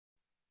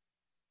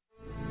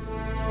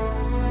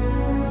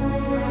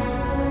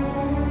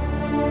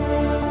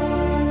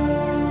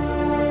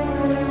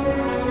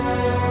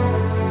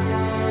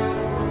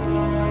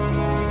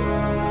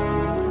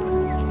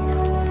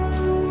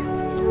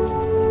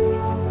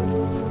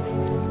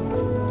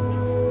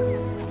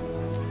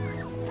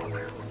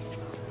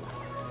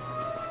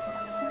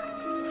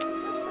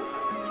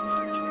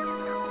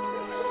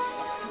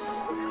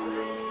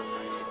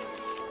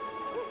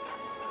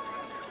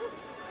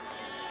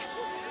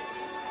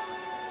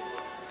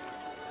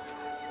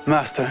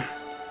Master,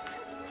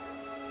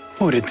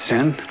 who did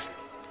sin?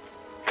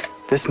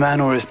 This man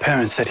or his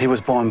parents said he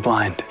was born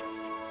blind?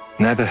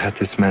 Neither hath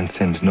this man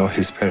sinned nor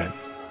his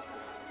parents,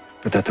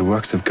 but that the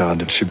works of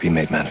God should be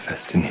made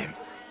manifest in him.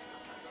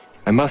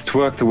 I must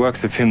work the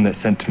works of him that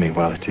sent me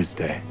while it is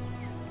day.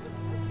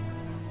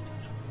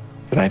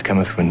 The night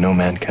cometh when no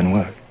man can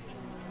work.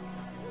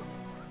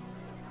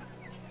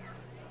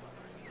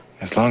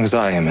 As long as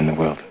I am in the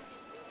world,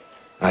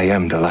 I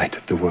am the light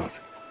of the world.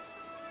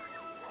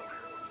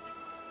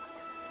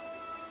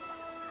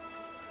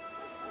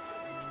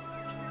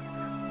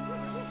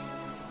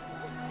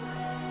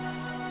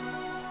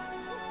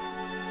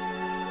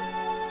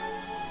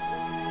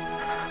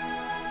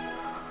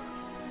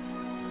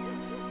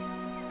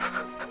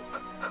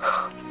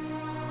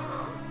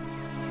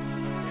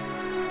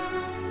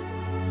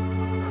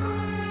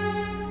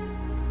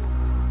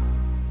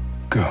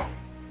 Go,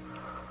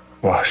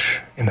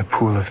 wash in the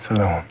pool of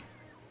Siloam.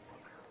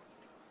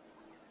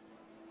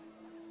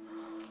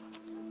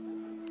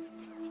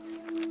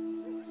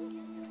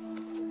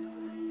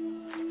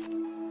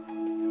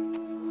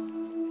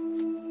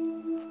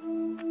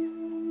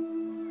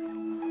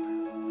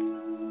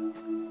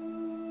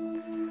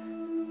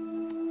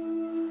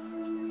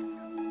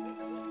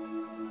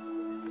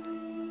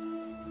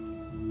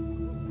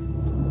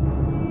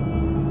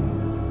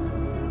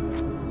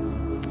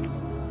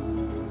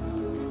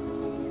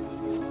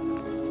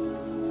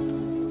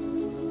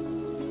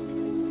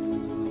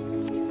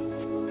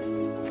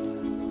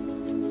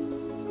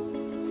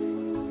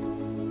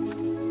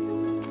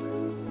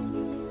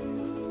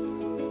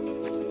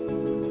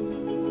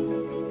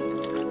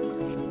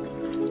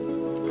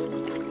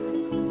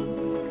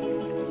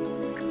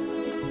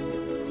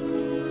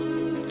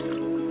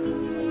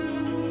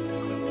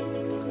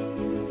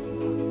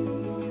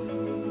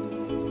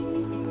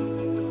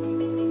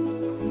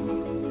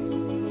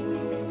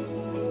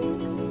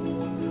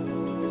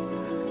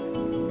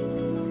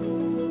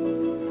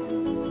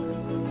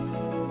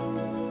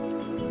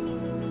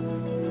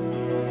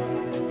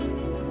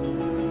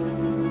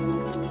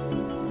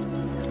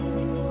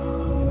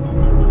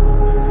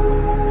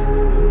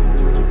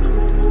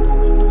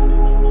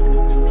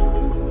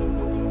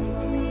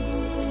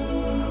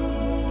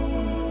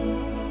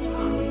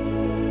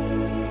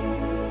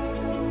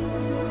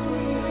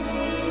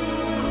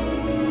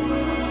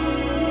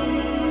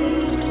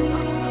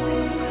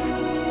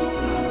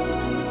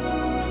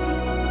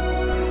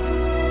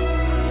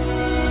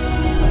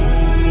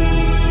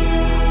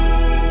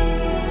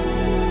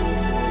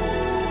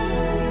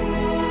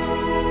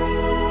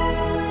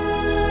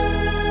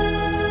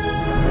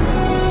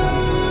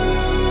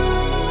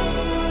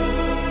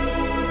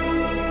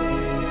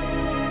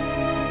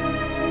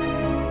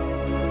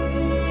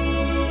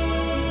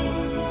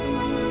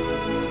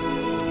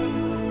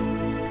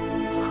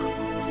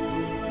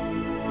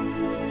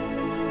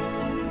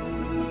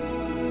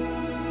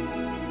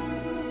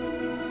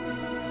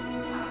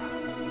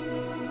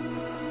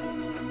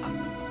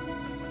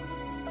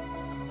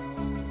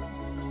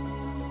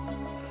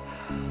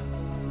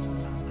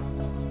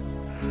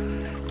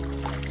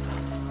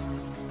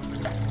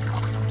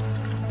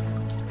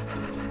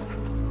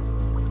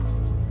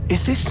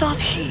 Is this not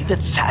he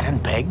that sat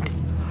and begged?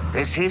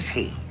 This is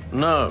he.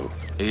 No,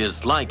 he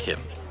is like him.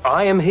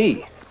 I am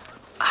he.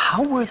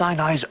 How were thine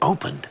eyes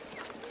opened?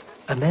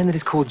 A man that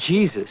is called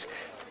Jesus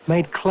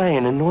made clay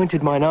and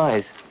anointed mine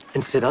eyes,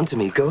 and said unto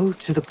me, Go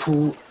to the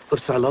pool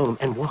of Siloam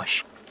and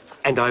wash.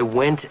 And I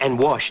went and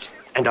washed,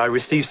 and I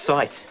received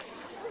sight.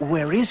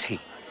 Where is he?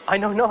 I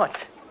know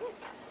not.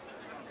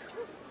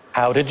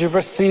 How did you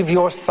receive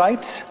your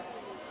sight?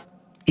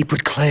 He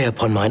put clay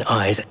upon mine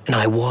eyes, and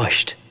I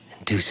washed,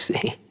 and do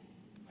see.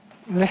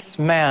 This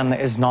man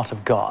is not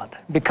of God,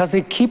 because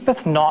he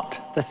keepeth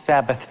not the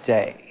Sabbath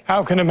day.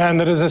 How can a man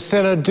that is a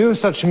sinner do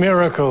such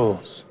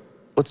miracles?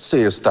 What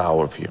sayest thou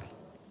of him?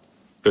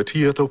 That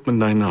he hath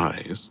opened thine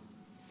eyes?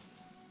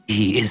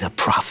 He is a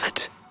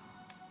prophet.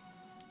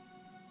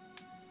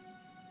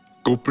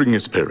 Go bring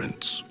his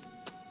parents.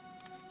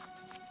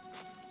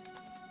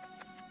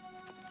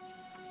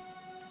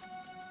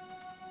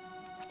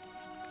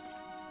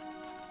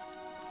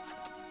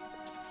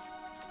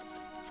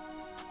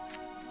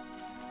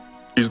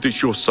 Is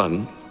this your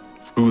son,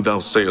 who thou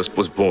sayest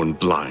was born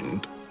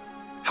blind?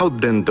 How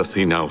then doth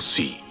he now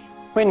see?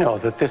 We know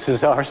that this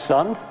is our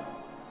son,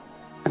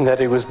 and that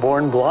he was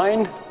born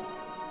blind.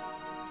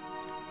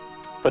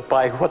 But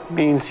by what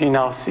means he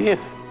now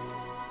seeth,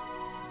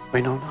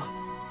 we know not.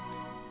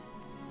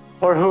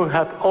 Or who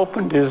hath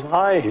opened his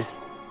eyes,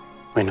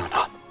 we know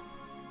not.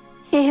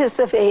 He is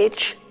of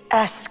age.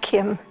 Ask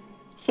him.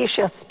 He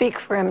shall speak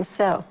for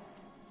himself.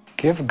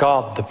 Give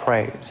God the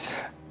praise.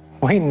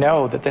 We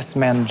know that this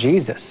man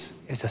Jesus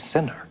is a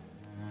sinner.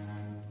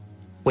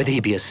 Whether he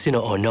be a sinner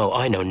or no,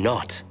 I know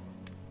not.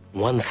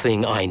 One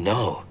thing I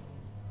know,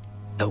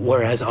 that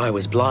whereas I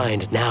was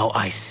blind, now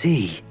I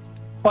see.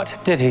 What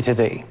did he to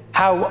thee?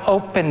 How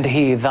opened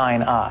he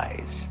thine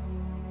eyes?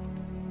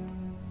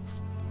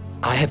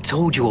 I have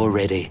told you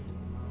already,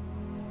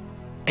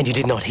 and you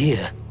did not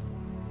hear.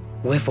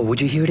 Wherefore would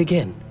you hear it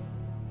again?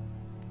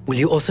 Will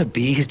you also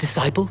be his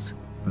disciples?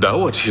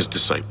 Thou art his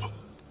disciple.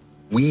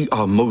 We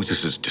are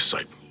Moses'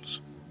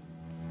 disciples.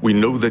 We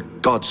know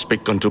that God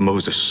spake unto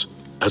Moses.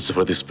 As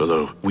for this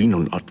fellow, we know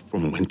not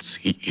from whence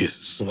he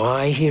is.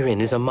 Why,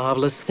 herein is a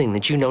marvelous thing,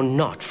 that you know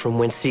not from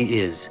whence he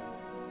is.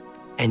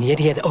 And yet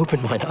he hath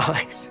opened mine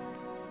eyes.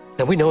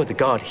 Now we know that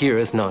God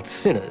heareth not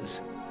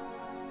sinners.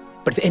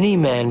 But if any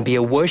man be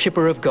a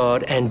worshipper of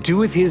God, and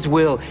doeth his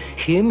will,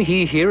 him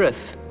he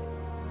heareth.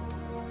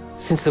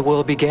 Since the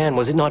world began,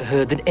 was it not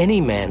heard that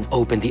any man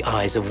opened the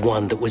eyes of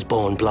one that was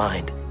born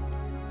blind?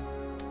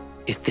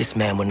 If this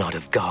man were not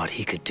of God,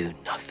 he could do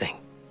nothing.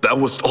 Thou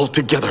wast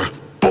altogether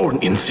born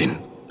in sin,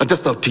 and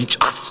dost thou teach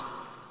us?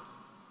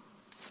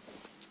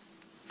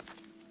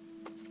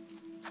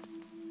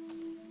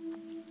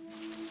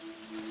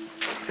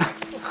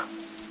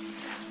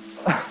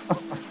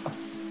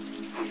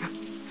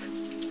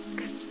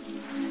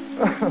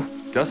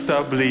 Dost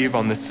thou believe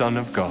on the Son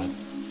of God?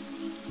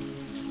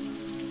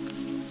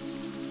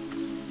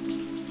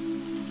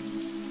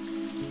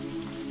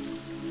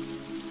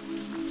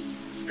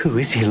 Who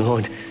is he,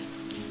 Lord,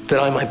 that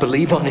I might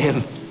believe on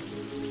him?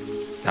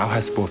 Thou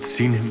hast both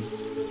seen him,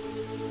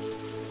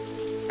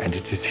 and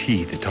it is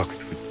he that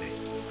talketh with thee.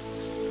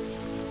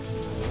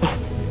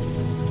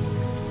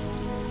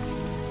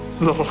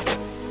 Lord,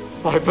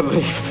 I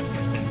believe.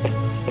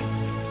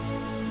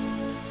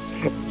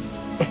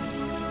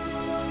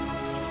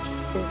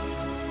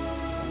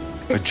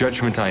 For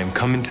judgment I am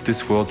come into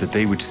this world, that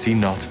they which see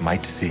not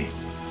might see,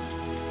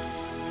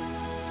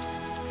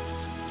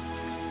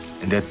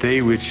 and that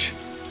they which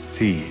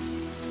see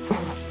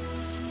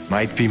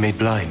might be made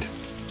blind.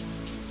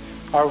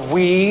 Are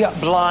we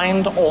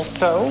blind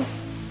also?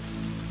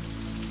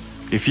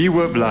 If ye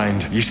were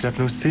blind, ye should have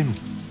no sin.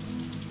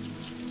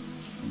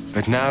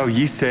 But now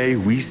ye say,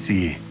 we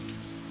see.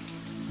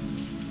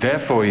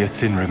 Therefore your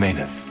sin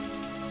remaineth.